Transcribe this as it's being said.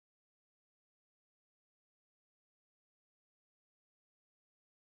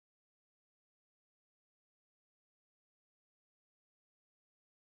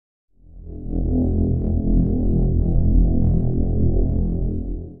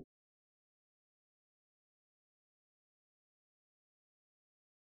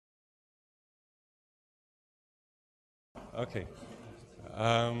Okay.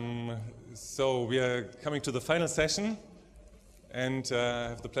 So we are coming to the final session, and I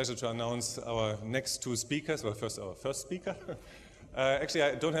have the pleasure to announce our next two speakers. Well, first our first speaker. Actually,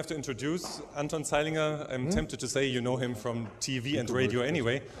 I don't have to introduce Anton Zeilinger. I'm tempted to say you know him from TV and radio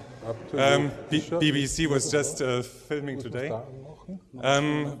anyway. BBC was just filming today.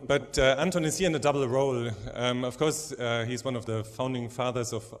 But Anton is here in a double role. Of course, he's one of the founding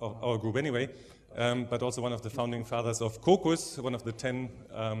fathers of our group anyway, but also one of the founding fathers of CoQuS, one of the 10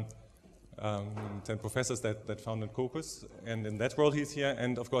 professors that founded CoQuS. And in that role he's here,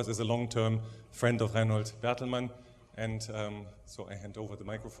 and of course is a long-term friend of Reinhold Bertlmann. And so I hand over the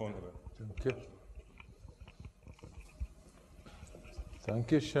microphone. Thank you.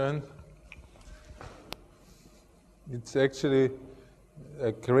 Dankeschön. It's actually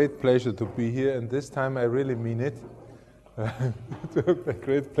a great pleasure to be here, and this time I really mean it. A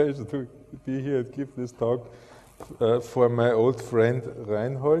great pleasure to be here and give this talk for my old friend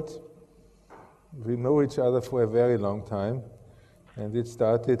Reinhold. We know each other for a very long time, and it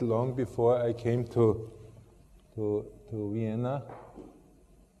started long before I came to Vienna.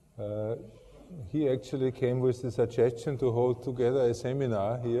 He actually came with the suggestion to hold together a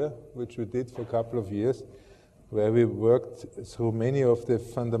seminar here, which we did for a couple of years, where we worked through many of the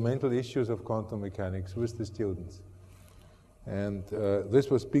fundamental issues of quantum mechanics with the students. And this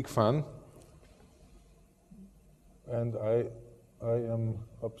was big fun. And I am,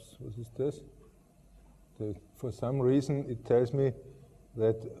 oops, what is this? For some reason, it tells me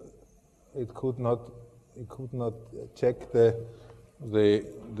that it could not check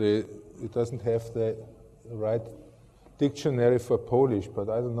it doesn't have the right dictionary for Polish, but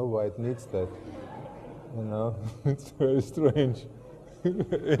I don't know why it needs that. You know, it's very strange.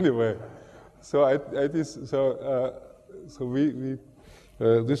 Anyway, so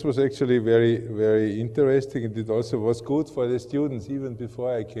this was actually very, very interesting, and it also was good for the students even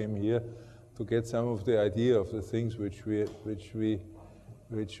before I came here to get some of the idea of the things which we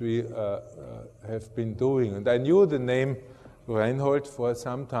have been doing. And I knew the name Reinhold for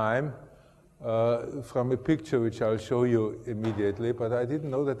some time from a picture which I'll show you immediately, but I didn't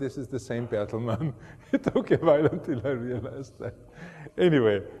know that this is the same Bertlmann. It took a while until I realized that.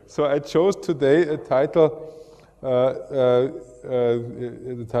 Anyway, so I chose today a title, the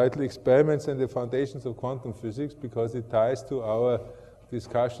title Experiments and the Foundations of Quantum Physics, because it ties to our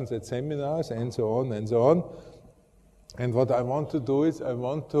discussions at seminars and so on and so on. And what I want to do is I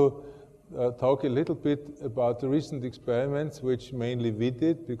want to talk a little bit about the recent experiments, which mainly we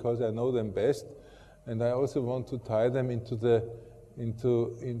did because I know them best, and I also want to tie them into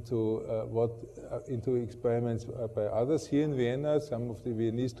experiments by others here in Vienna, some of the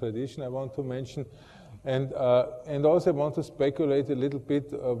Viennese tradition I want to mention, and also want to speculate a little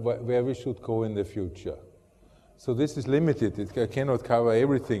bit where we should go in the future. So this is limited. I cannot cover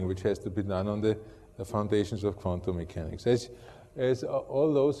everything which has to be done on the foundations of quantum mechanics. As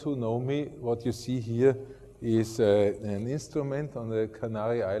all those who know me, what you see here is an instrument on the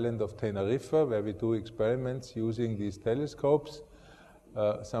Canary Island of Tenerife, where we do experiments using these telescopes.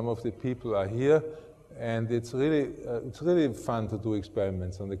 Some of the people are here, and it's really fun to do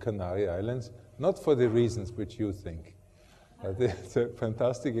experiments on the Canary Islands, not for the reasons which you think. It's a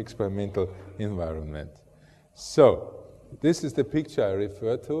fantastic experimental environment. So, this is the picture I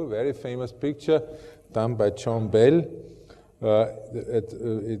refer to, a very famous picture done by John Bell.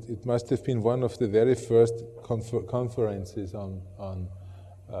 It must have been one of the very first conferences on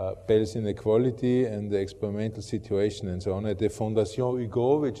Bell's inequality and the experimental situation and so on at the Fondation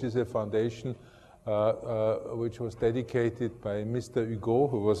Hugo, which is a foundation which was dedicated by Mr. Hugo,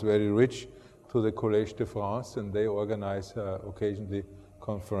 who was very rich, to the Collège de France, and they organize occasionally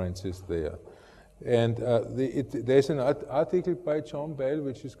conferences there. And there's an article by John Bell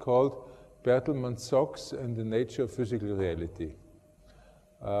which is called Bertlmann's Socks and the Nature of Physical Reality.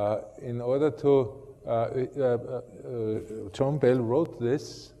 In order to, John Bell wrote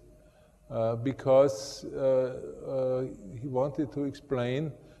this because he wanted to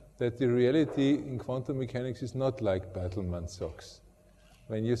explain that the reality in quantum mechanics is not like Bertlmann's socks.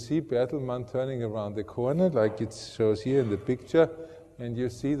 When you see Bertlmann turning around the corner, like it shows here in the picture, and you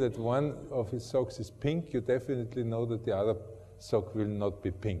see that one of his socks is pink, you definitely know that the other sock will not be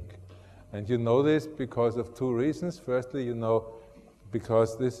pink. And you know this because of two reasons. Firstly, you know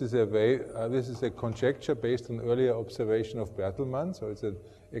because this is a conjecture based on earlier observation of Bertlmann, so it's an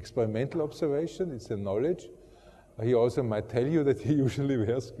experimental observation, it's a knowledge. He also might tell you that he usually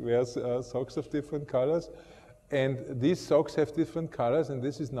wears socks of different colors. And these socks have different colors, and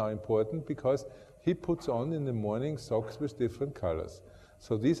this is now important because he puts on in the morning socks with different colors.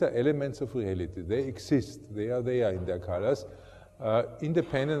 So these are elements of reality. They exist. They are there in their colors,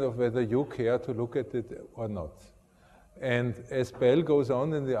 independent of whether you care to look at it or not. And as Bell goes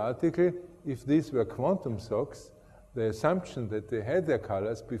on in the article, if these were quantum socks, the assumption that they had their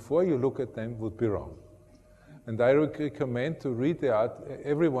colors before you look at them would be wrong. And I recommend to read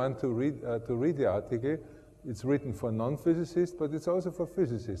everyone to read the article. It's written for non-physicists, but it's also for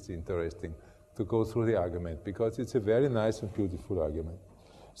physicists interesting to go through the argument, because it's a very nice and beautiful argument.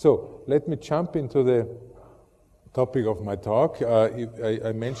 So let me jump into the topic of my talk.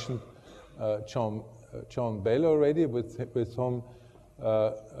 I mentioned John Bell already, with whom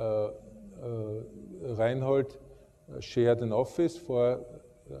Reinhold shared an office for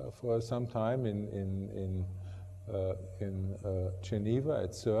some time in Geneva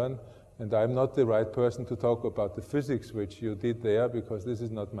at CERN. And I'm not the right person to talk about the physics which you did there, because this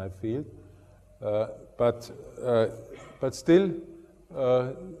is not my field. But still,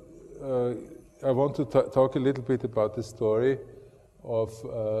 I want to talk a little bit about the story of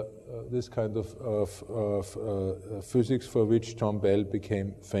this kind of physics for which John Bell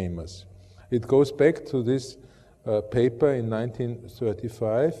became famous. It goes back to this paper in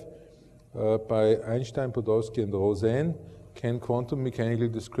 1935 by Einstein, Podolsky, and Rosen. Can quantum mechanical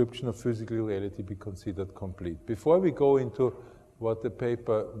description of physical reality be considered complete? Before we go into what the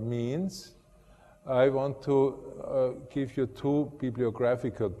paper means, I want to give you two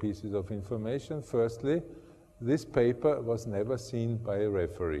bibliographical pieces of information. Firstly, this paper was never seen by a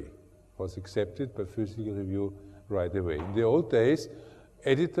referee. It was accepted by Physical Review right away. In the old days,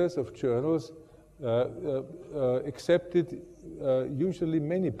 editors of journals accepted usually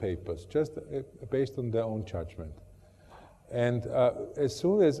many papers, just based on their own judgment. And as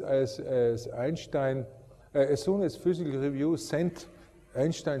soon as Physical Review sent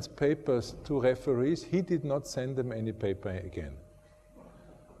Einstein's papers to referees, he did not send them any paper again.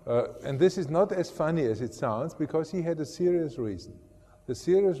 And this is not as funny as it sounds, because he had a serious reason. The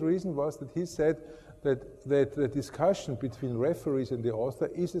serious reason was that he said that the discussion between referees and the author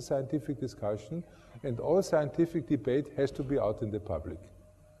is a scientific discussion, and all scientific debate has to be out in the public.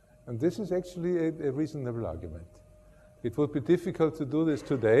 And this is actually a reasonable argument. It would be difficult to do this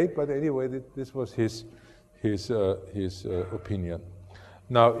today, but anyway, this was his opinion.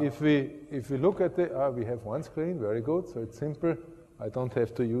 Now, if we look at we have one screen, very good, so it's simple. I don't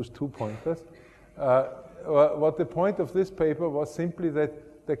have to use two pointers. What the point of this paper was simply that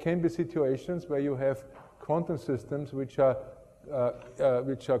there can be situations where you have quantum systems which are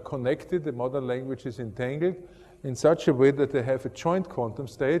connected, the modern language is entangled, in such a way that they have a joint quantum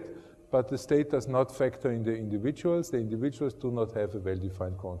state, but the state does not factor in the individuals. The individuals do not have a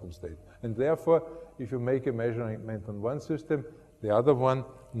well-defined quantum state. And therefore, if you make a measurement on one system, the other one,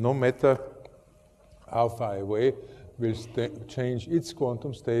 no matter how far away, will change its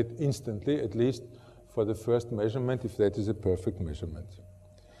quantum state instantly, at least for the first measurement, if that is a perfect measurement.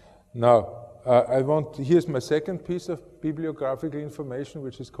 Now, here's my second piece of bibliographical information,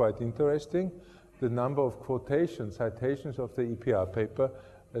 which is quite interesting. The number of quotations, citations of the EPR paper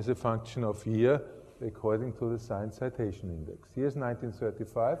as a function of year, according to the Science Citation Index. Here's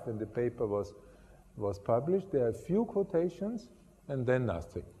 1935, when the paper was published. There are few quotations, and then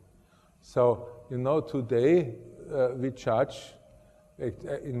nothing. So, you know, today we judge,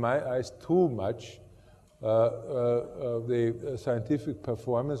 in my eyes, too much the scientific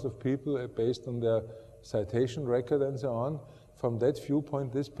performance of people based on their citation record and so on. From that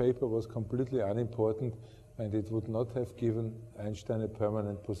viewpoint, this paper was completely unimportant, and it would not have given Einstein a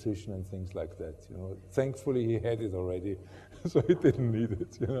permanent position and things like that. You know, thankfully he had it already, so he didn't need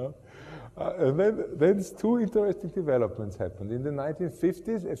it. You know, and then two interesting developments happened in the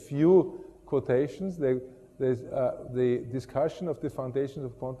 1950s. A few quotations. The discussion of the foundations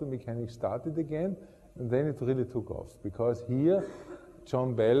of quantum mechanics started again, and then it really took off, because here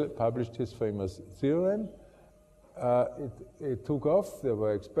John Bell published his famous theorem. It took off. There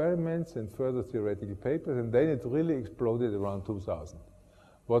were experiments and further theoretical papers, and then it really exploded around 2000.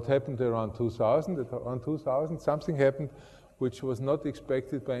 What happened around 2000? Around 2000, something happened which was not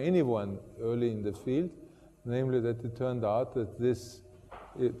expected by anyone early in the field, namely that it turned out that this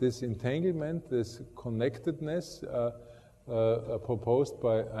entanglement, this connectedness proposed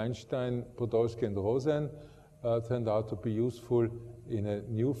by Einstein, Podolsky, and Rosen turned out to be useful in a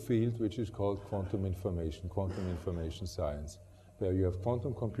new field which is called quantum information science, where you have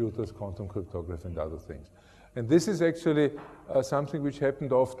quantum computers, quantum cryptography, and other things. And this is actually something which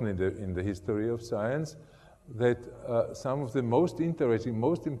happened often in the history of science, that some of the most interesting,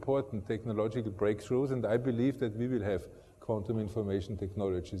 most important technological breakthroughs, and I believe that we will have quantum information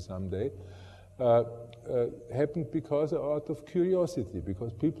technology someday, happened because out of curiosity,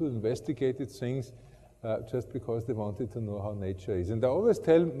 because people investigated things just because they wanted to know how nature is. And I always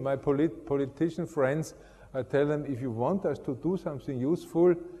tell my politician friends, I tell them, if you want us to do something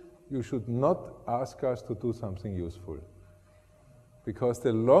useful, you should not ask us to do something useful. Because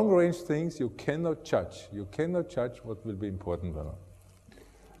the long-range things you cannot judge. You cannot judge what will be important or not.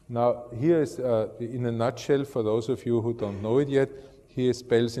 Now, here is, in a nutshell, for those of you who don't know it yet, here is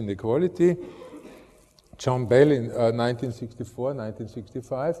Bell's inequality. John Bell in 1964,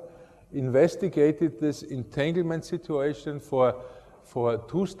 1965, investigated this entanglement situation for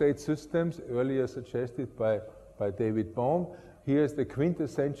two-state systems, earlier suggested by David Bohm. Here's the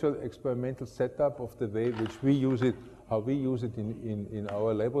quintessential experimental setup of the way which we use it, how we use it in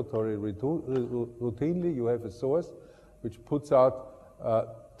our laboratory routinely. You have a source which puts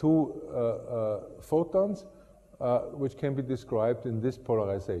out two photons, which can be described in this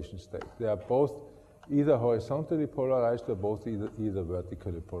polarization state. They are both either horizontally polarized or both either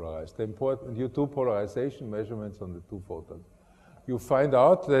vertically polarized. The important, you do polarization measurements on the two photons. You find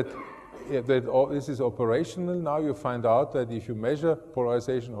out that this is operational now. You find out that if you measure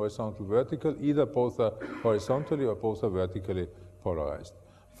polarization horizontal vertical, either both are horizontally or both are vertically polarized.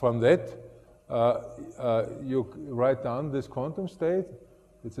 From that, you write down this quantum state.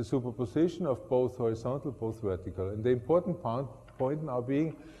 It's a superposition of both horizontal, both vertical. And the important point now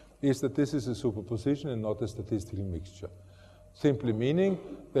being is that this is a superposition and not a statistical mixture. Simply meaning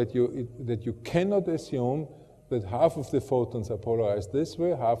that you cannot assume that half of the photons are polarized this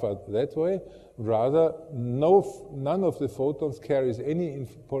way, half are that way. Rather, none of the photons carries any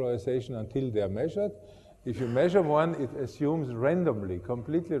polarization until they are measured. If you measure one, it assumes randomly,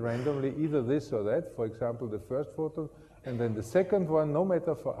 completely randomly, either this or that, for example, the first photon, and then the second one, no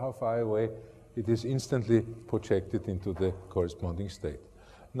matter how far away, it is instantly projected into the corresponding state.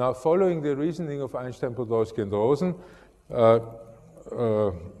 Now, following the reasoning of Einstein, Podolsky, and Rosen,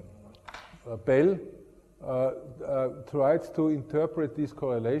 Bell tried to interpret these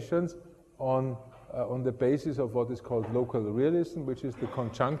correlations on the basis of what is called local realism, which is the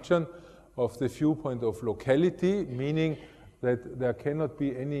conjunction of the viewpoint of locality, meaning that there cannot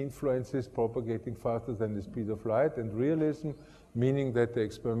be any influences propagating faster than the speed of light, and realism, meaning that the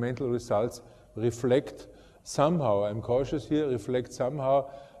experimental results reflect somehow, I'm cautious here, reflect somehow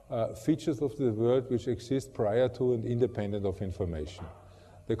features of the world which exist prior to and independent of information.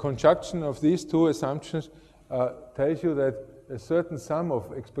 The conjunction of these two assumptions tells you that a certain sum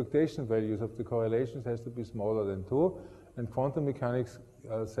of expectation values of the correlations has to be smaller than 2, and quantum mechanics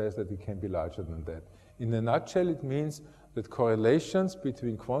says that it can be larger than that. In a nutshell, it means that correlations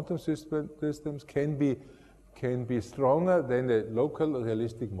between quantum systems can be stronger than a local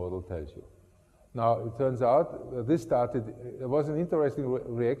realistic model tells you. Now, it turns out there was an interesting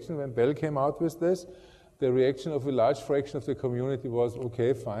reaction when Bell came out with this. The reaction of a large fraction of the community was,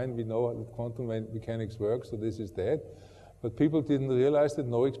 okay, fine, we know that quantum mechanics works, so this is that. But people didn't realize that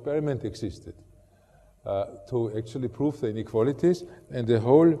no experiment existed to actually prove the inequalities, and a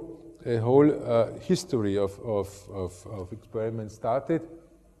whole history of experiments started,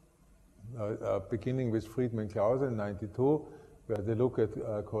 beginning with Friedman-Clausen in '92, where they look at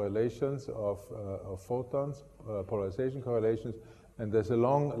correlations of photons, polarization correlations, and there's a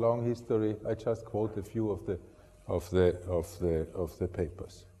long history. I just quote a few of the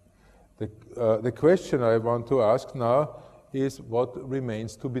papers. The question I want to ask now is what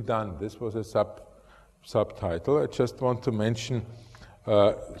remains to be done. This was a subtitle. I just want to mention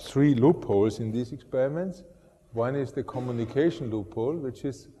 3 loopholes in these experiments. One is the communication loophole, which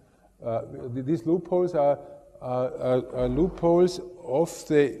is these loopholes are loopholes of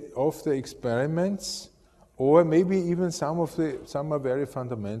the experiments, or maybe even some are very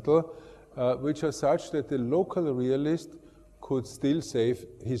fundamental, which are such that the local realist could still save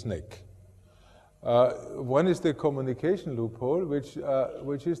his neck. One is the communication loophole,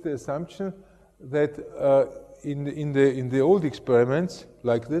 which is the assumption that in the old experiments,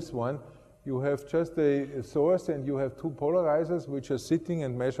 like this one, you have just a source and you have 2 polarizers which are sitting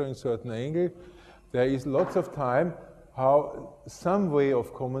and measuring certain angle. There is lots of time how some way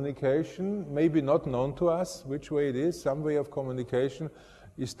of communication, maybe not known to us which way it is, some way of communication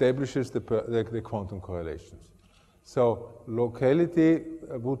establishes the quantum correlations. So locality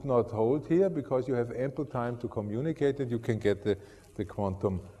would not hold here because you have ample time to communicate and you can get the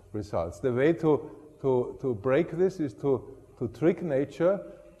quantum results. The way to break this is to trick nature,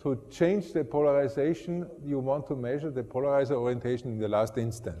 to change the polarization you want to measure, the polarizer orientation in the last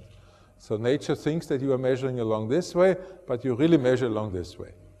instant. So nature thinks that you are measuring along this way, but you really measure along this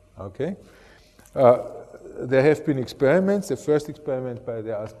way, okay? there have been experiments. The first experiment by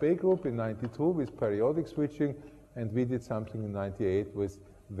the ASP group in '92 with periodic switching, and we did something in '98 with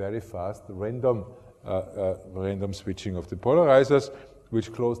very fast random switching of the polarizers,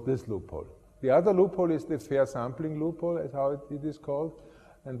 which closed this loophole. The other loophole is the fair sampling loophole, as how it is called,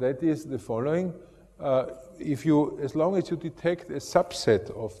 and that is the following. As long as you detect a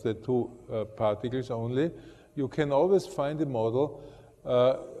subset of the two particles only, you can always find a model,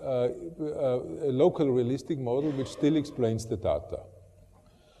 a local realistic model, which still explains the data.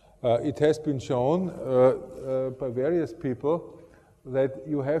 It has been shown by various people that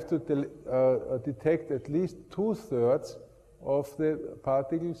you have to detect at least 2/3 of the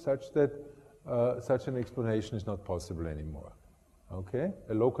particles such that such an explanation is not possible anymore. Okay,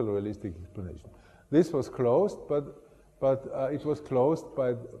 a local realistic explanation. This was closed, but it was closed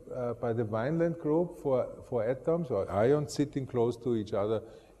by the Vineland group for atoms or ions sitting close to each other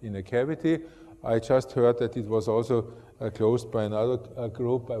in a cavity. I just heard that it was also closed by another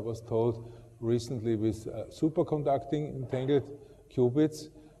group, I was told recently, with superconducting entangled qubits,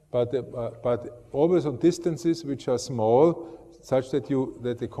 but always on distances which are small, such that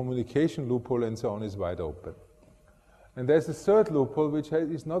the communication loophole and so on is wide open. And there's a third loophole which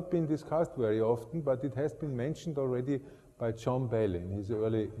has not been discussed very often, but it has been mentioned already by John Bell in his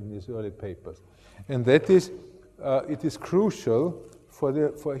early papers, and that is it is crucial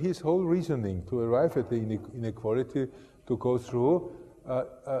for his whole reasoning to arrive at the inequality to go through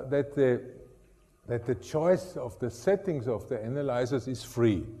that the choice of the settings of the analyzers is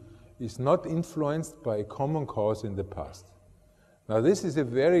free, is not influenced by a common cause in the past. Now this is a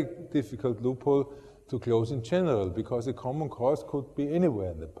very difficult loophole to close in general, because a common cause could be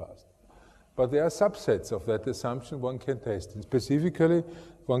anywhere in the past. But there are subsets of that assumption one can test. And specifically,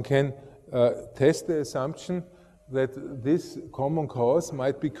 one can test the assumption that this common cause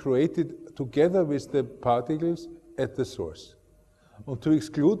might be created together with the particles at the source. And to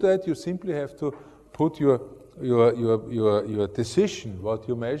exclude that, you simply have to put your decision, what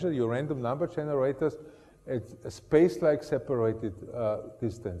you measure, your random number generators, at a space-like separated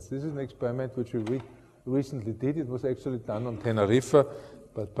distance. This is an experiment which we recently did. It was actually done on Tenerife,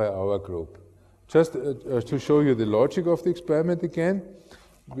 but by our group. Just to show you the logic of the experiment again,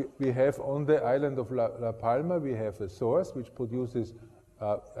 we have on the island of La Palma, we have a source which produces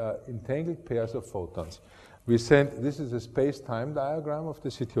entangled pairs of photons. This is a space-time diagram of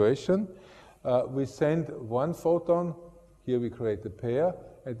the situation. We send one photon, here we create a pair,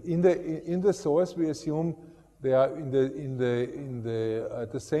 and in the source we assume they are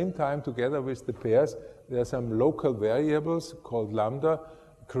at the same time together with the pairs. There are some local variables called lambda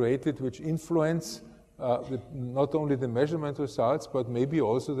created, which influence not only the measurement results, but maybe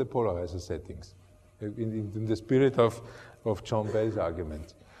also the polarizer settings, in the spirit of John Bell's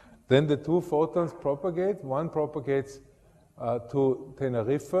argument. Then the two photons propagate. One propagates to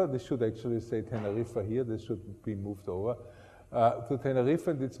Tenerife. This should actually say Tenerife here. This should be moved over. To Tenerife,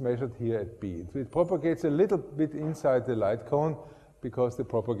 and it's measured here at B. It propagates a little bit inside the light cone, because the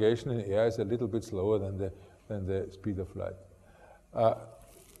propagation in air is a little bit slower than the speed of light.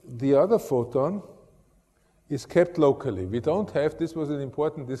 The other photon is kept locally. We don't have, this was an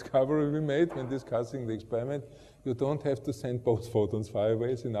important discovery we made when discussing the experiment, you don't have to send both photons far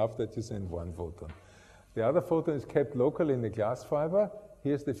away. It's enough that you send one photon. The other photon is kept locally in the glass fiber.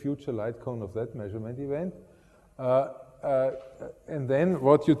 Here's the future light cone of that measurement event. And then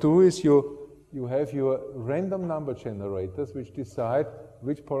what you do is you have your random number generators which decide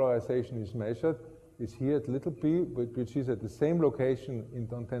which polarization is measured. Is here at little p, which is at the same location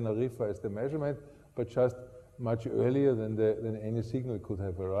on Tenerife as the measurement, but just much earlier than any signal could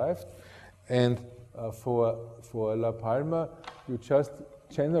have arrived. And for La Palma, you just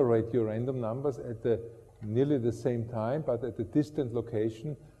generate your random numbers at nearly the same time, but at a distant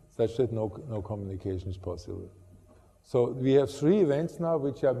location, such that no communication is possible. So we have three events now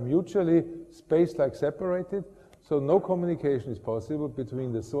which are mutually space-like separated, so no communication is possible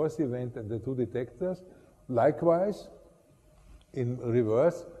between the source event and the two detectors. Likewise, in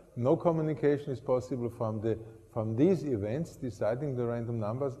reverse, no communication is possible from these events deciding the random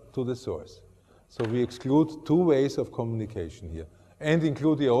numbers to the source. So we exclude two ways of communication here, and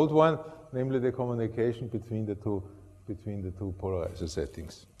include the old one, namely the communication between the two polarizer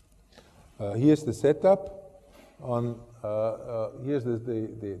settings. Here's the setup. Here's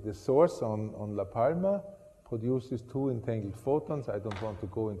the source on La Palma, produces two entangled photons. I don't want to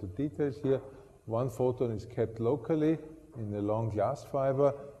go into details here. One photon is kept locally in a long glass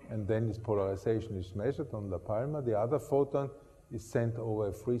fiber, and then its polarization is measured on La Palma. The other photon is sent over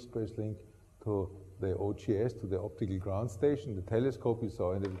a free space link to the OGS, to the optical ground station, the telescope you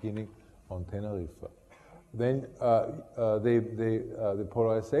saw in the beginning on Tenerife. then the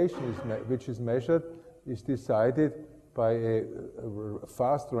polarization which is measured is decided by a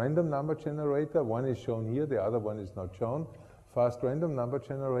fast random number generator. One is shown here, the other one is not shown. Fast random number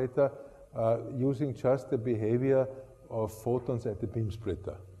generator using just the behavior of photons at the beam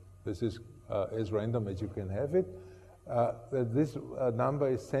splitter. This is as random as you can have it. This number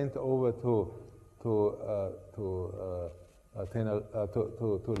is sent over to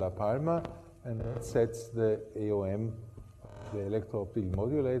La Palma, and that sets the AOM, the electro-optical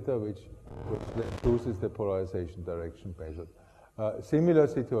modulator, which then chooses the polarization direction measured. Similar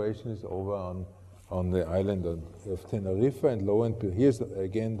situation is over on the island of Tenerife, and lo and behold, here's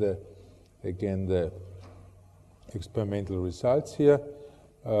again the experimental results here.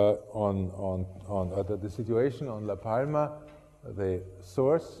 The situation on La Palma, the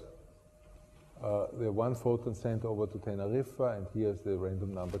source, the one photon sent over to Tenerife, and here's the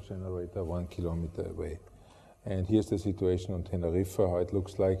random number generator 1 kilometer away. And here's the situation on Tenerife, how it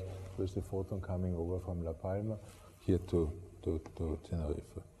looks like with the photon coming over from La Palma here to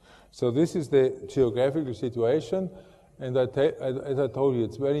Tenerife. So this is the geographical situation, and as I told you,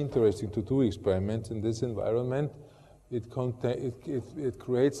 it's very interesting to do experiments in this environment. It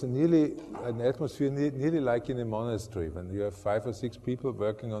creates an atmosphere nearly like in a monastery, when you have 5 or 6 people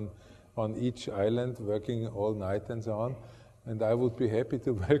working on each island, working all night and so on. And I would be happy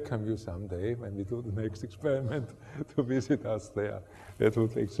to welcome you someday when we do the next experiment to visit us there. That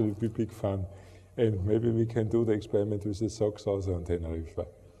would actually be big fun. And maybe we can do the experiment with the socks also on Tenerife.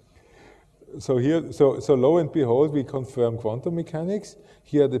 So here, so lo and behold, we confirm quantum mechanics.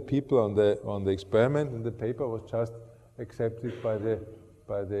 Here are the people on the experiment, and the paper was just accepted by the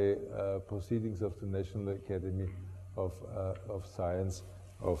proceedings of the National Academy of Science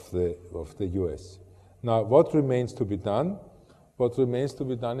of the US. Now, what remains to be done? What remains to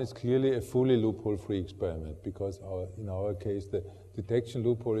be done is clearly a fully loophole-free experiment, because in our case, the detection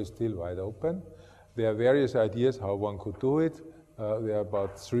loophole is still wide open. There are various ideas how one could do it. There are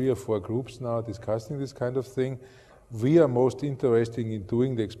about 3 or 4 groups now discussing this kind of thing. We are most interested in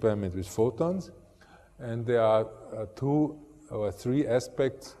doing the experiment with photons, and there are 2 or 3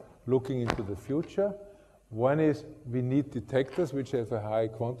 aspects looking into the future. One is we need detectors which have a high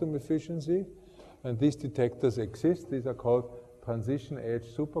quantum efficiency, and these detectors exist. These are called transition edge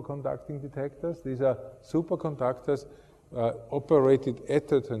superconducting detectors. These are superconductors operated at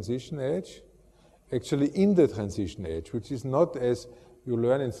the transition edge, actually in the transition edge, which is not, as you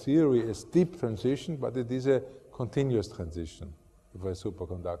learn in theory, a steep transition, but it is a continuous transition of a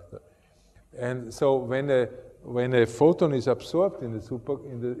superconductor. And so when a photon is absorbed in the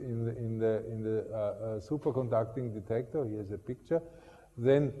superconducting detector, here's a picture,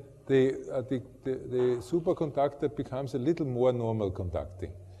 then the superconductor becomes a little more normal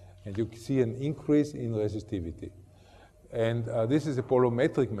conducting, and you see an increase in resistivity. And this is a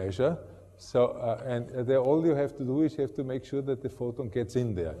bolometric measure. So, all you have to do is you have to make sure that the photon gets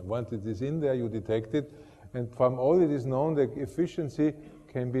in there. Once it is in there, you detect it, and from all it is known, the efficiency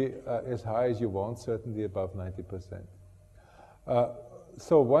can be as high as you want, certainly above 90%.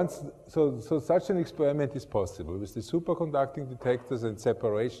 So such an experiment is possible with the superconducting detectors and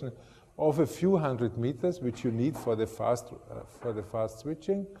separation of a few hundred meters, which you need for the fast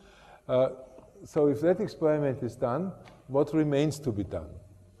switching. So if that experiment is done, what remains to be done?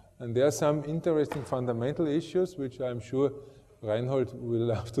 And there are some interesting fundamental issues, which I'm sure Reinhold will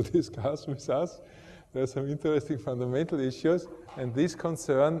love to discuss with us. There are some interesting fundamental issues, and these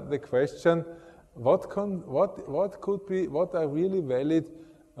concern the question: what are really valid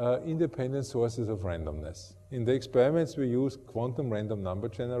independent sources of randomness? In the experiments, we use quantum random number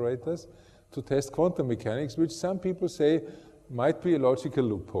generators to test quantum mechanics, which some people say might be a logical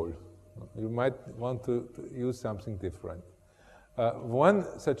loophole. You might want to use something different. One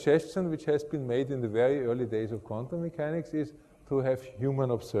suggestion which has been made in the very early days of quantum mechanics is to have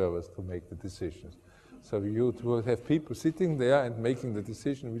human observers to make the decisions. So you will have people sitting there and making the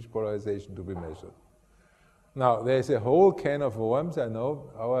decision which polarization to be measured. Now, there's a whole can of worms. I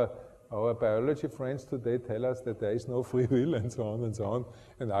know our biology friends today tell us that there is no free will and so on,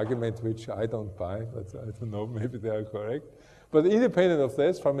 an argument which I don't buy, but I don't know, maybe they are correct. But independent of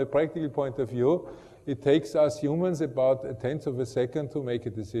this, from a practical point of view, it takes us humans about 1/10 of a second to make a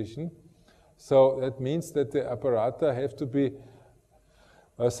decision. So that means that the apparata have to be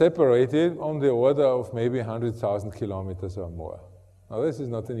separated on the order of maybe 100,000 kilometers or more. Now, this is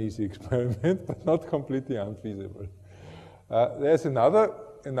not an easy experiment, but not completely unfeasible. There's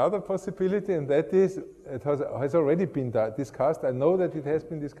another possibility, and that is, it has already been discussed. I know that it has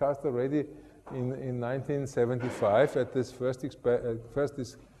been discussed already in 1975 at this first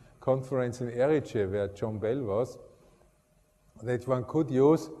conference in Erice, where John Bell was, that one could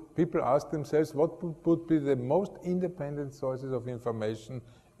use, people ask themselves, what would be the most independent sources of information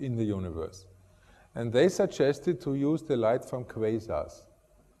in the universe? And they suggested to use the light from quasars.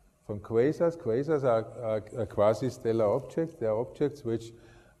 From quasars are quasi-stellar objects. They are objects which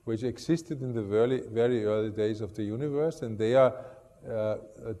existed in the very early days of the universe, and they are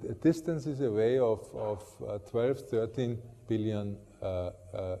distances away of 12, 13 billion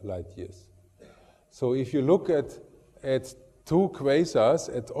light years. So if you look at two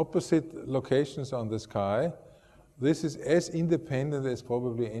quasars at opposite locations on the sky, this is as independent as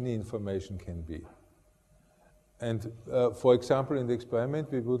probably any information can be. And for example, in the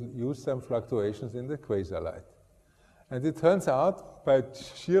experiment, we would use some fluctuations in the quasar light. And it turns out, by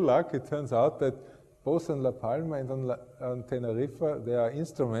sheer luck, it turns out that both on La Palma and on Tenerife, there are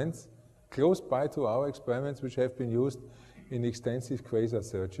instruments close by to our experiments which have been used in extensive quasar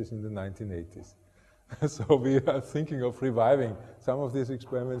searches in the 1980s. So we are thinking of reviving some of these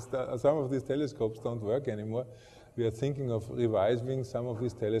experiments. Some of these telescopes don't work anymore. We are thinking of reviving some of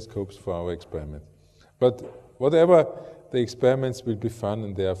these telescopes for our experiment. But whatever, the experiments will be fun,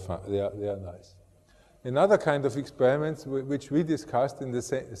 and they are nice. Another kind of experiments which we discussed in the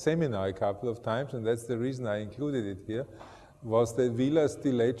seminar a couple of times, and that's the reason I included it here, was the Wheeler's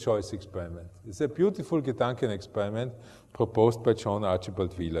delayed choice experiment. It's a beautiful gedankenexperiment proposed by John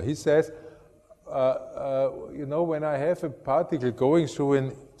Archibald Wheeler. He says, you know, when I have a particle going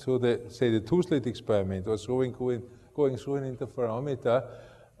through the two-slit experiment, or going through an interferometer,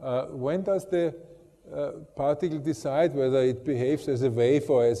 when does the particle decide whether it behaves as a wave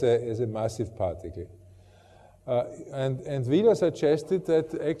or as a massive particle? And Wheeler suggested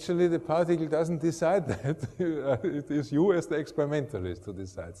that actually the particle doesn't decide that. It is you as the experimentalist who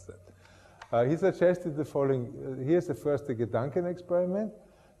decides that. He suggested the following. Here's the first Gedankenexperiment.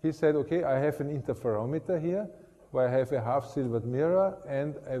 He said, okay, I have an interferometer here, where I have a half-silvered mirror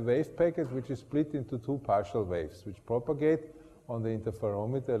and a wave packet which is split into two partial waves, which propagate on the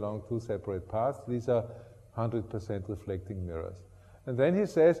interferometer along two separate paths. These are 100% reflecting mirrors. And then he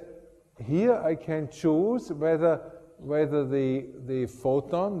says, here I can choose whether the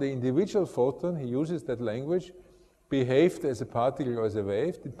photon, the individual photon, he uses that language, behaved as a particle or as a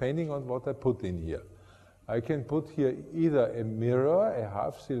wave, depending on what I put in here. I can put here either a mirror, a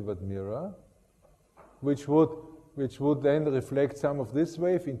half-silvered mirror, which would then reflect some of this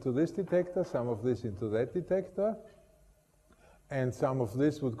wave into this detector, some of this into that detector, and some of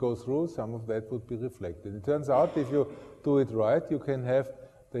this would go through, some of that would be reflected. It turns out if you do it right, you can have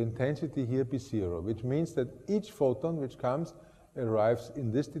the intensity here be zero, which means that each photon which comes arrives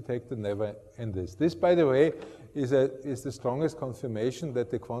in this detector, never in this. This, by the way, is the strongest confirmation that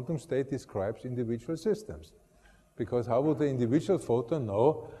the quantum state describes individual systems. Because how would the individual photon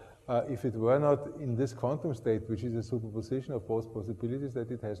know if it were not in this quantum state, which is a superposition of both possibilities, that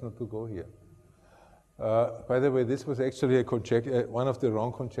it has not to go here? By the way, this was actually one of the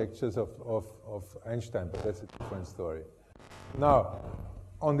wrong conjectures of Einstein, but that's a different story. Now,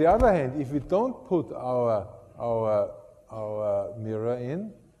 on the other hand, if we don't put our mirror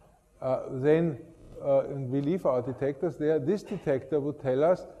in, then and we leave our detectors there, this detector would tell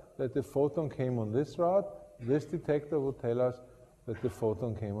us that the photon came on this route. This detector would tell us that the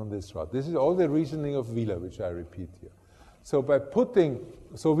photon came on this route. This is all the reasoning of Wheeler, which I repeat here. So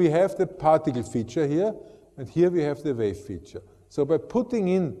so we have the particle feature here, and here we have the wave feature. So by putting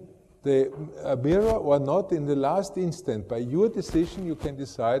in the mirror or not in the last instant, by your decision, you can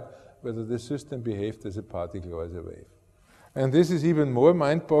decide whether the system behaved as a particle or as a wave. And this is even more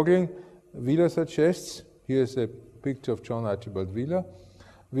mind-boggling. Wheeler suggests, here's a picture of John Archibald Wheeler.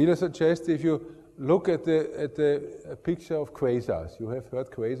 Wheeler suggests if you look at the picture of quasars, you have heard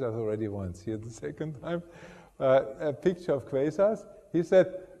quasars already once, here the second time, a picture of quasars. He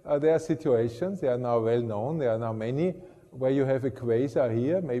said there are situations, they are now well known, there are now many, where you have a quasar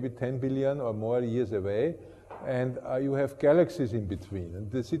here, maybe 10 billion or more years away, and you have galaxies in between.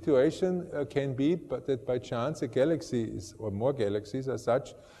 And the situation can be that by chance a galaxy or more galaxies are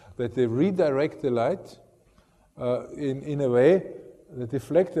such that they redirect the light in a way, they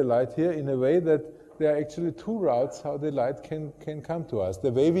deflect the light here in a way that there are actually two routes how the light can come to us.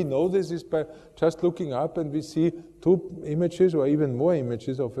 The way we know this is by just looking up and we see two images or even more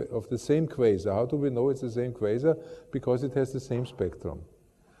images of the same quasar. How do we know it's the same quasar? Because it has the same spectrum.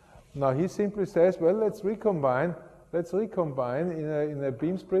 Now he simply says, well, let's recombine in a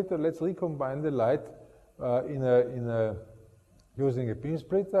beam splitter, let's recombine the light using a beam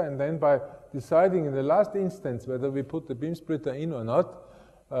splitter, and then by deciding in the last instance whether we put the beam splitter in or not,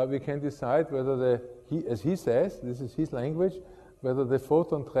 we can decide whether as he says, this is his language, whether the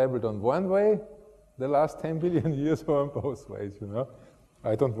photon traveled on one way the last 10 billion years or on both ways, you know.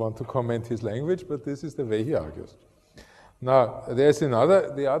 I don't want to comment his language, but this is the way he argues. Now, there's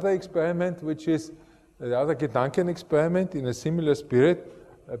the other experiment, which is the other gedankenexperiment in a similar spirit,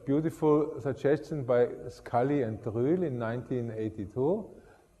 a beautiful suggestion by Scully and Teil in 1982,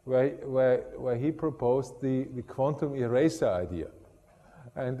 where he proposed the quantum eraser idea.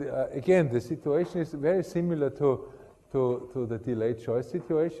 And again, the situation is very similar to the delayed choice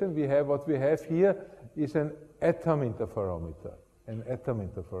situation. What we have here is an atom interferometer. An atom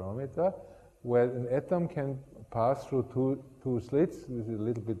interferometer, where an atom can pass through two slits. This is a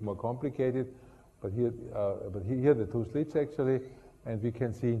little bit more complicated, but here the two slits actually, and we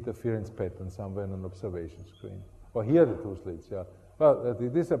can see interference patterns somewhere on an observation screen. Or here the two slits, yeah. Well,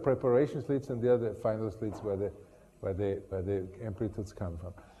 these are preparation slits, and they are the final slits where the amplitudes come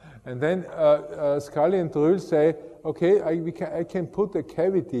from. And then Scully and Teil say, okay, I can put a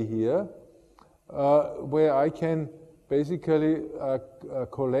cavity here where I can basically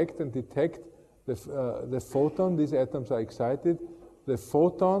collect and detect the photon. These atoms are excited. The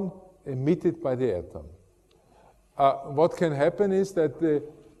photon emitted by the atom. What can happen is that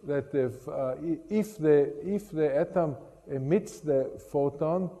if the atom emits the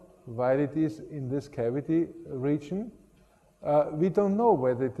photon while it is in this cavity region, we don't know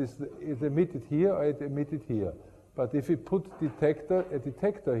whether it emitted here or it emitted here. But if we put a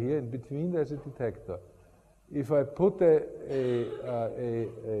detector here in between, there's a detector. If I put a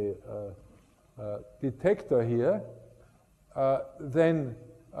detector here, then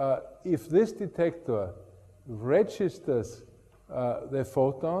if this detector registers the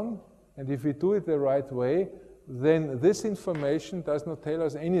photon, and if we do it the right way, then this information does not tell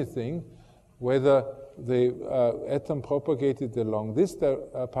us anything whether the atom propagated along this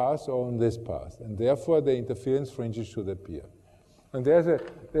path or on this path, and therefore the interference fringes should appear. And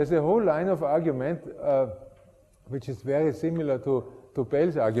there's a whole line of argument which is very similar to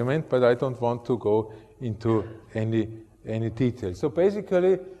Bell's argument, but I don't want to go into any detail. So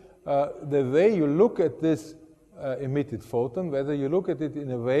basically, the way you look at this emitted photon, whether you look at it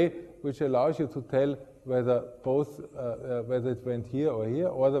in a way which allows you to tell whether whether it went here,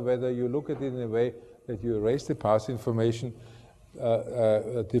 or whether you look at it in a way that you erase the path information,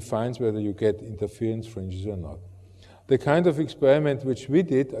 defines whether you get interference fringes or not. The kind of experiment which we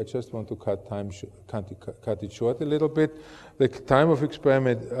did, I just want to cut it short a little bit. The time of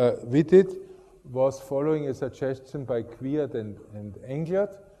experiment we did was following a suggestion by Quiert and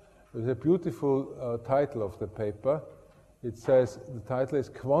Englert. There's a beautiful title of the paper. It says, the title is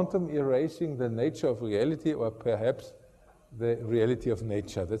Quantum Erasing the Nature of Reality, or perhaps the Reality of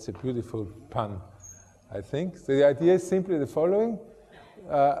Nature. That's a beautiful pun, I think. So the idea is simply the following.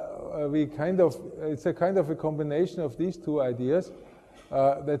 It's a kind of a combination of these two ideas,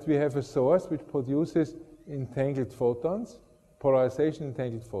 that we have a source which produces entangled photons, polarization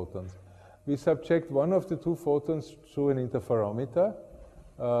entangled photons. We subject one of the two photons through an interferometer,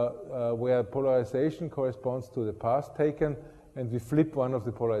 where polarization corresponds to the path taken, and we flip one of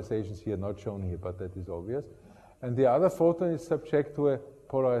the polarizations here, not shown here, but that is obvious. And the other photon is subject to a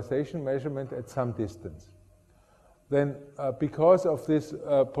polarization measurement at some distance. Then, because of this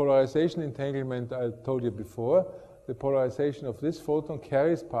polarization entanglement I told you before, the polarization of this photon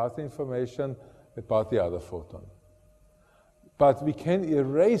carries path information about the other photon. But we can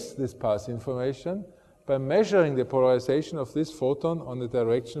erase this path information by measuring the polarization of this photon on the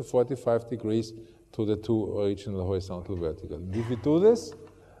direction 45 degrees to the two original horizontal vertical. And if we do this,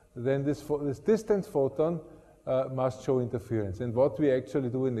 then this distant photon must show interference. And what we actually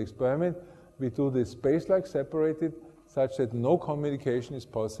do in the experiment, we do this space-like separated such that no communication is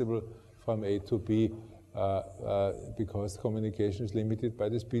possible from A to B because communication is limited by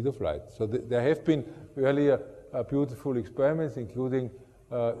the speed of light. So there have been earlier beautiful experiments, including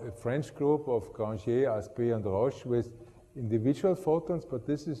a French group of Grangier, Aspect, and Roche with individual photons, but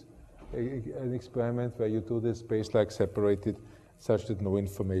this is an experiment where you do this space-like separated such that no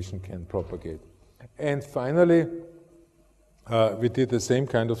information can propagate. And finally, we did the same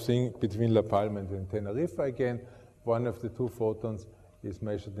kind of thing between La Palma and Tenerife. Again, one of the two photons is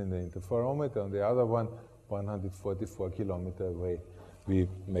measured in the interferometer, and the other one, 144 kilometers away, we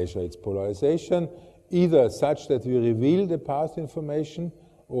measure its polarization, either such that we reveal the path information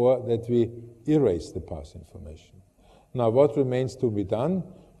or that we erase the path information. Now, what remains to be done?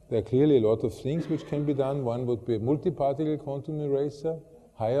 There are clearly a lot of things which can be done. One would be a multi-particle quantum eraser,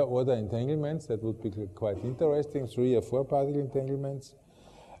 higher order entanglements. That would be quite interesting, 3 or 4 particle entanglements,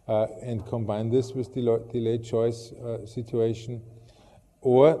 and combine this with delayed choice situation,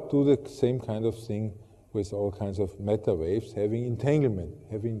 or do the same kind of thing with all kinds of matter waves having entanglement,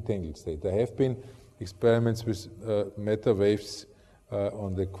 having entangled state. There have been experiments with matter waves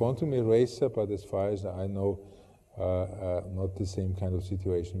on the quantum eraser, but as far as I know, not the same kind of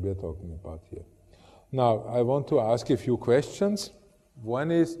situation we are talking about here. Now, I want to ask a few questions.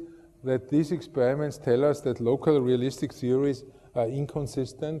 One is that these experiments tell us that local realistic theories are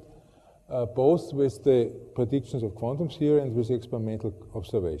inconsistent, both with the predictions of quantum theory and with experimental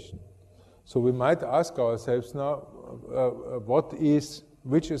observation. So we might ask ourselves now,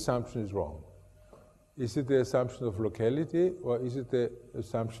 which assumption is wrong? Is it the assumption of locality, or is it the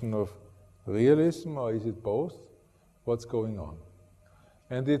assumption of realism, or is it both? What's going on?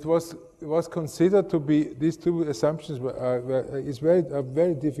 And it was considered to be, these two assumptions are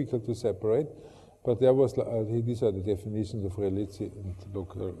very difficult to separate, but there was, these are the definitions of reality and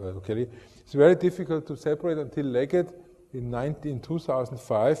locality. It's very difficult to separate until Leggett in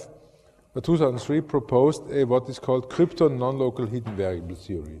 2003 proposed what is called Krypton non-local hidden variable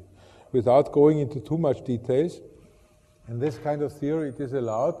theory. Without going into too much details, in this kind of theory it is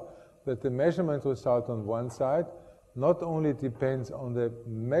allowed that the measurement result on one side not only depends on the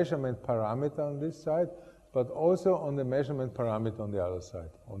measurement parameter on this side, but also on the measurement parameter on the other side,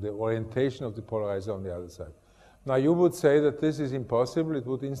 on the orientation of the polarizer on the other side. Now you would say that this is impossible. It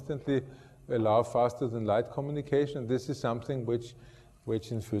would instantly allow faster than light communication. This is something which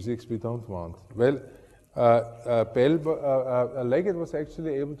in physics we don't want. Well, Leggett was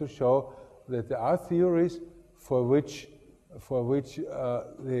actually able to show that there are theories for which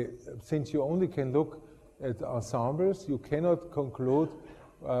since you only can look at ensembles, you cannot conclude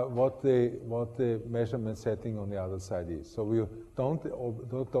what the measurement setting on the other side is. So we don't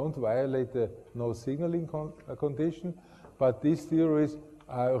violate the no signaling condition, but these theories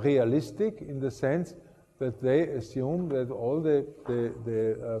are realistic in the sense that they assume that all the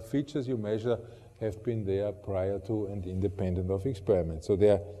features you measure have been there prior to and independent of experiments. So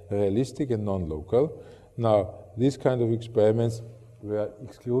they are realistic and non-local. Now, these kind of experiments were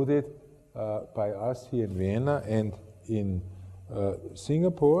excluded by us here in Vienna and in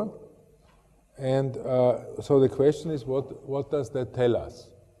Singapore. And so the question is, what does that tell us?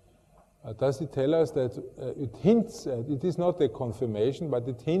 Does it tell us that it hints at, it is not a confirmation, but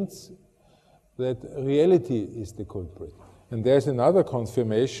it hints that reality is the culprit. And there's another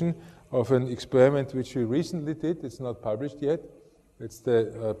confirmation of an experiment which we recently did. It's not published yet. It's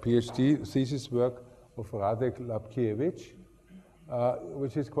the PhD thesis work of Radek Lapkiewicz,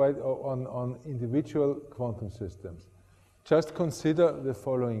 which is quite on individual quantum systems. Just consider the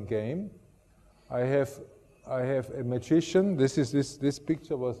following game. I have a magician. This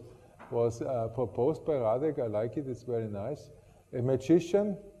picture was proposed by Radek. I like it. It's very nice. A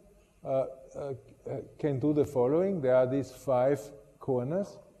magician can do the following. There are these 5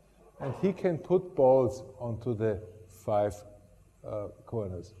 corners, and he can put balls onto the 5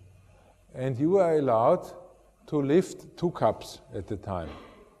 corners. And you are allowed to lift 2 cups at a time.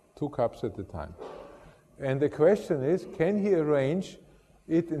 2 cups at a time. And the question is, can he arrange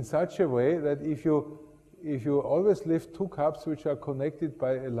it in such a way that if you always lift 2 cups which are connected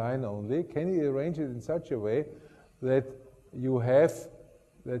by a line only, can he arrange it in such a way that you have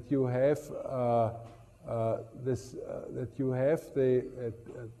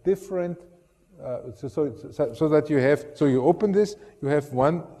different so you open this, you have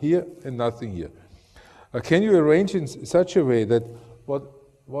 1 here and nothing here. Can you arrange in such a way that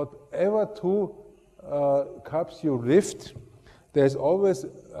whatever 2 cups you lift, there's always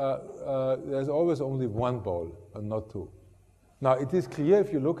only 1 ball and not 2. Now it is clear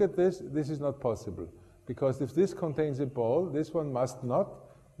if you look at this is not possible, because if this contains a ball, this one must not,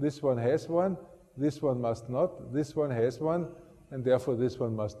 this one has one, this one must not, this one has one, and therefore this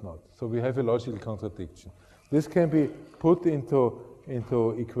one must not. So we have a logical contradiction. This can be put into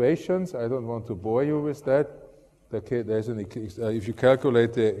equations. I don't want to bore you with that. There's if you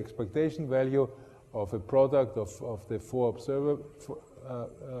calculate the expectation value of a product of the 5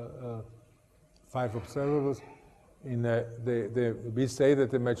 observables, we say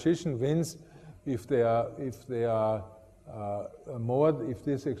that the magician wins if if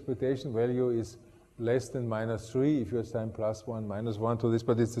this expectation value is less than -3, if you assign +1, -1 to this,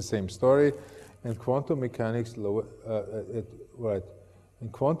 but it's the same story. And quantum mechanics, lo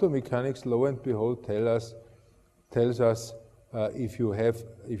and behold, tells us if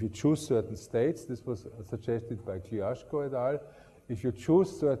you choose certain states. This was suggested by Kliashko et al. If you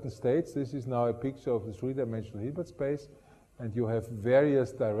choose certain states, this is now a picture of the 3-dimensional Hilbert space, and you have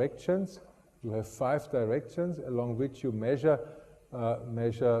various directions. You have 5 directions along which you measure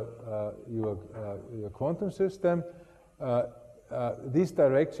your quantum system. these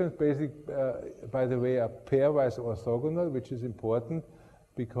directions, by the way, are pairwise orthogonal, which is important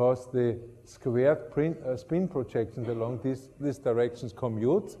because the squared spin projections along these directions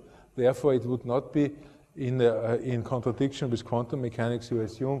commute. Therefore, it would not be in contradiction with quantum mechanics to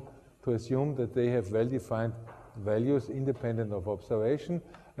assume that they have well-defined values independent of observation.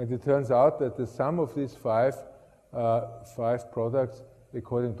 And it turns out that the sum of these five products,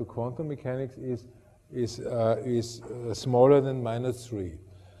 according to quantum mechanics, is smaller than -3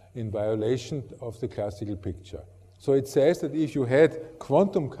 in violation of the classical picture. So it says that if you had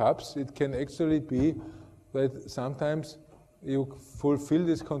quantum cups, it can actually be that sometimes you fulfill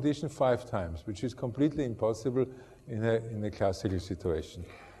this condition 5 times, which is completely impossible in a classical situation.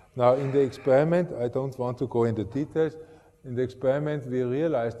 Now, in the experiment, I don't want to go into details. In the experiment, we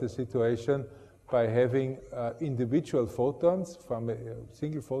realized the situation by having individual photons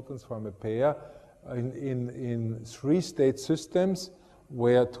single photons from a pair in 3-state systems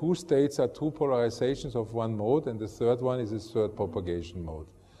where 2 states are 2 polarizations of one mode, and the third one is a third propagation mode.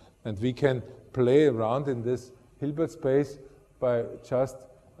 And we can play around in this Hilbert space by just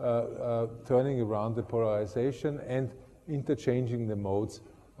turning around the polarization and interchanging the modes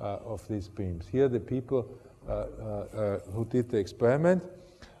of these beams. Here, the people who did the experiment,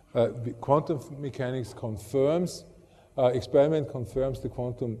 quantum mechanics confirms, experiment confirms the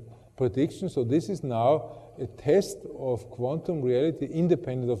quantum prediction. So this is now a test of quantum reality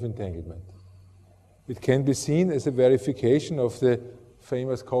independent of entanglement. It can be seen as a verification of the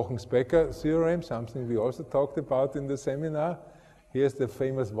famous Kochen-Specker theorem, something we also talked about in the seminar. Here's the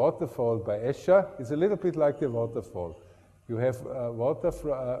famous waterfall by Escher. It's a little bit like the waterfall. You have water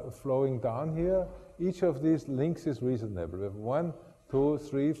flowing down here. Each of these links is reasonable. We have 1, 2,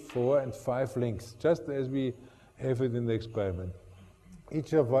 3, 4, and 5 links, just as we have it in the experiment.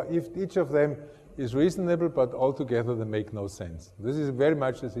 If each of them is reasonable, but altogether they make no sense. This is very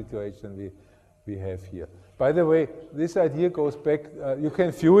much the situation we have here. By the way, this idea goes back, you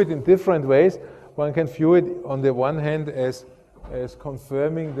can view it in different ways. One can view it on the one hand as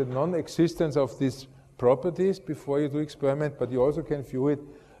confirming the non-existence of these properties before you do experiment, but you also can view it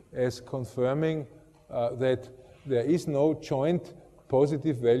as confirming that there is no joint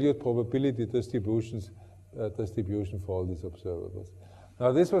positive valued probability distribution for all these observables.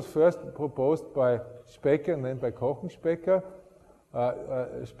 Now, this was first proposed by Specker and then by Kochen-Specker.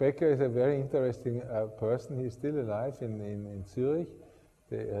 Specker is a very interesting person. He's still alive in Zurich.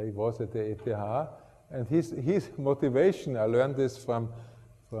 He was at the ETH. And his motivation, I learned this from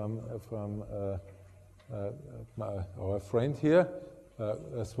our friend here,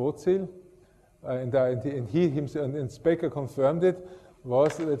 Svozil, and Specker confirmed it,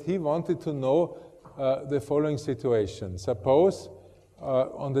 was that he wanted to know the following situation. Suppose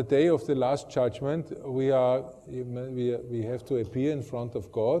on the day of the last judgment, we have to appear in front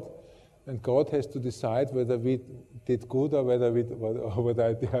of God, and God has to decide whether we did good or whether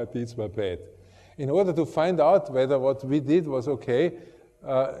our deeds were bad. In order to find out whether what we did was okay,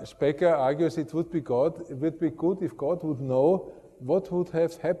 Specker argues it would be good if God would know what would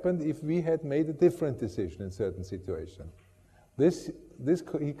have happened if we had made a different decision in certain situation. And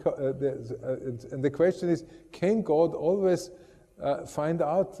the question is, can God always find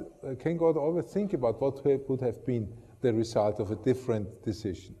out, can God always think about what would have been the result of a different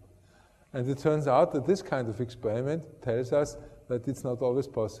decision? And it turns out that this kind of experiment tells us that it's not always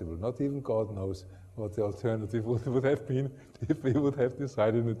possible. Not even God knows what the alternative would have been if we would have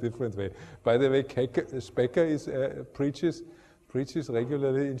decided in a different way. By the way, Specker preaches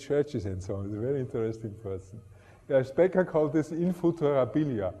regularly in churches and so on. He's a very interesting person. Specker called this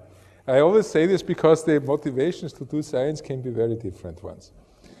infuturabilia. I always say this because the motivations to do science can be very different ones.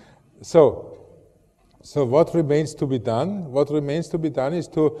 So what remains to be done? What remains to be done is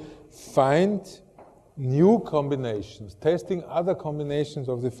to find new combinations, testing other combinations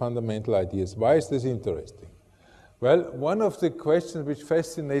of the fundamental ideas. Why is this interesting? Well, one of the questions which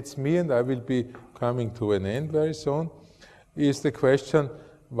fascinates me, and I will be coming to an end very soon, is the question,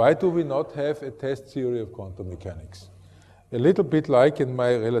 why do we not have a test theory of quantum mechanics? A little bit like, and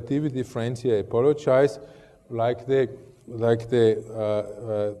my relativity friends here apologize, like the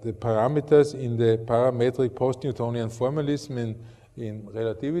parameters in the parametric post-Newtonian formalism in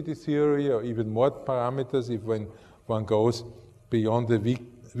relativity theory, or even more parameters if when one goes beyond the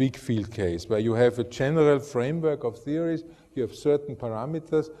weak field case, where you have a general framework of theories, you have certain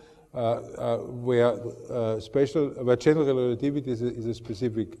parameters where general relativity is a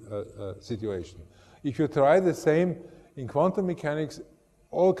specific situation. If you try the same in quantum mechanics,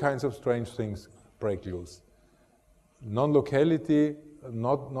 all kinds of strange things break loose. Non-locality,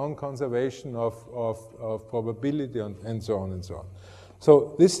 non-conservation of probability and so on and so on.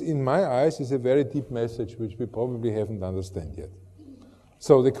 So this, in my eyes, is a very deep message which we probably haven't understood yet.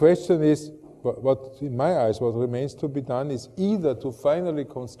 So the question is, in my eyes, what remains to be done is either to finally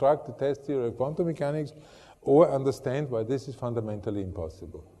construct the test theory of quantum mechanics or understand why this is fundamentally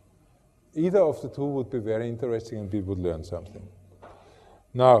impossible. Either of the two would be very interesting and we would learn something.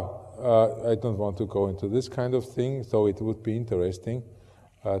 Now, I don't want to go into this kind of thing, though it would be interesting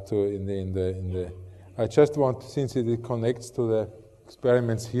I just want, since it connects to the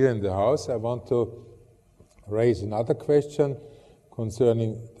experiments here in the house, I want to raise another question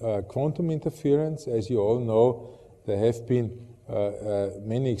concerning quantum interference. As you all know, there have been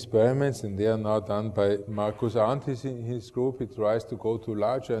many experiments, and they are now done by Markus Arndt in his group. He tries to go to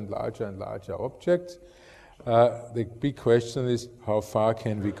larger and larger and larger objects. The big question is, how far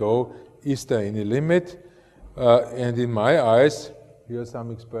can we go? Is there any limit? And in my eyes, here are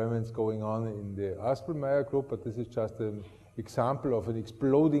some experiments going on in the Aspelmeier group, but this is just an example of an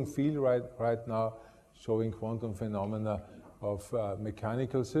exploding field right now, showing quantum phenomena of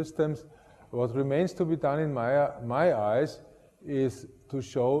mechanical systems. What remains to be done in my eyes is to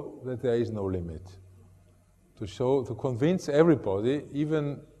show that there is no limit. To convince everybody,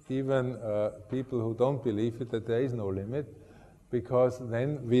 even people who don't believe it, that there is no limit, because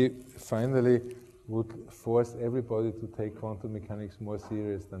then we finally would force everybody to take quantum mechanics more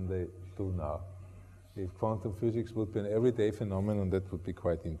serious than they do now. If quantum physics would be an everyday phenomenon, that would be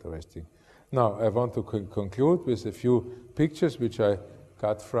quite interesting. Now, I want to conclude with a few pictures which I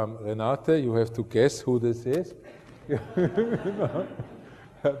got from Renate. You have to guess who this is.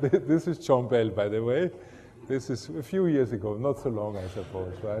 This is John Bell, by the way. This is a few years ago, not so long, I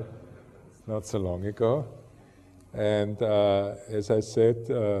suppose, right? It's not so long ago. And as I said,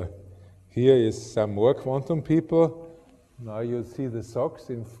 here is some more quantum people. Now you see the socks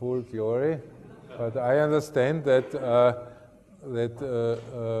in full glory. But I understand that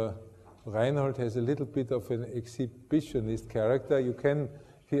Reinhold has a little bit of an exhibitionist character.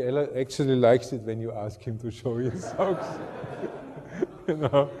 He actually likes it when you ask him to show his socks. You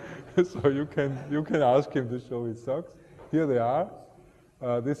know, so you can ask him to show his socks. Here they are.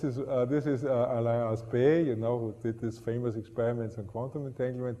 This is Alain Aspect, you know, who did these famous experiments on quantum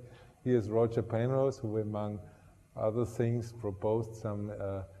entanglement. Here's Roger Penrose, who, among other things, proposed some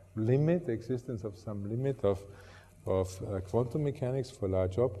existence of some limit of quantum mechanics for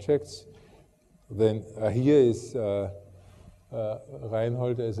large objects. Then here is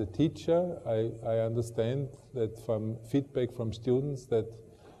Reinhold as a teacher. I understand that from feedback from students that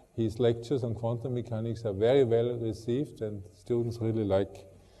his lectures on quantum mechanics are very well received, and students really like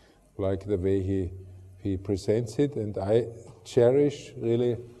the way he presents it. And I cherish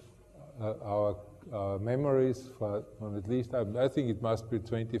really our memories for at least, I think it must be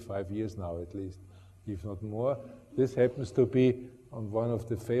 25 years now at least, if not more. This happens to be on one of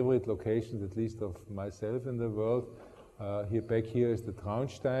the favorite locations, at least of myself in the world. Back here is the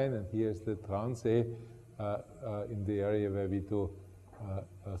Traunstein, and here is the Traunsee in the area where we do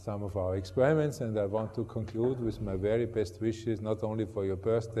some of our experiments. And I want to conclude with my very best wishes, not only for your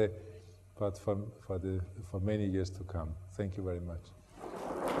birthday, but for many years to come. Thank you very much.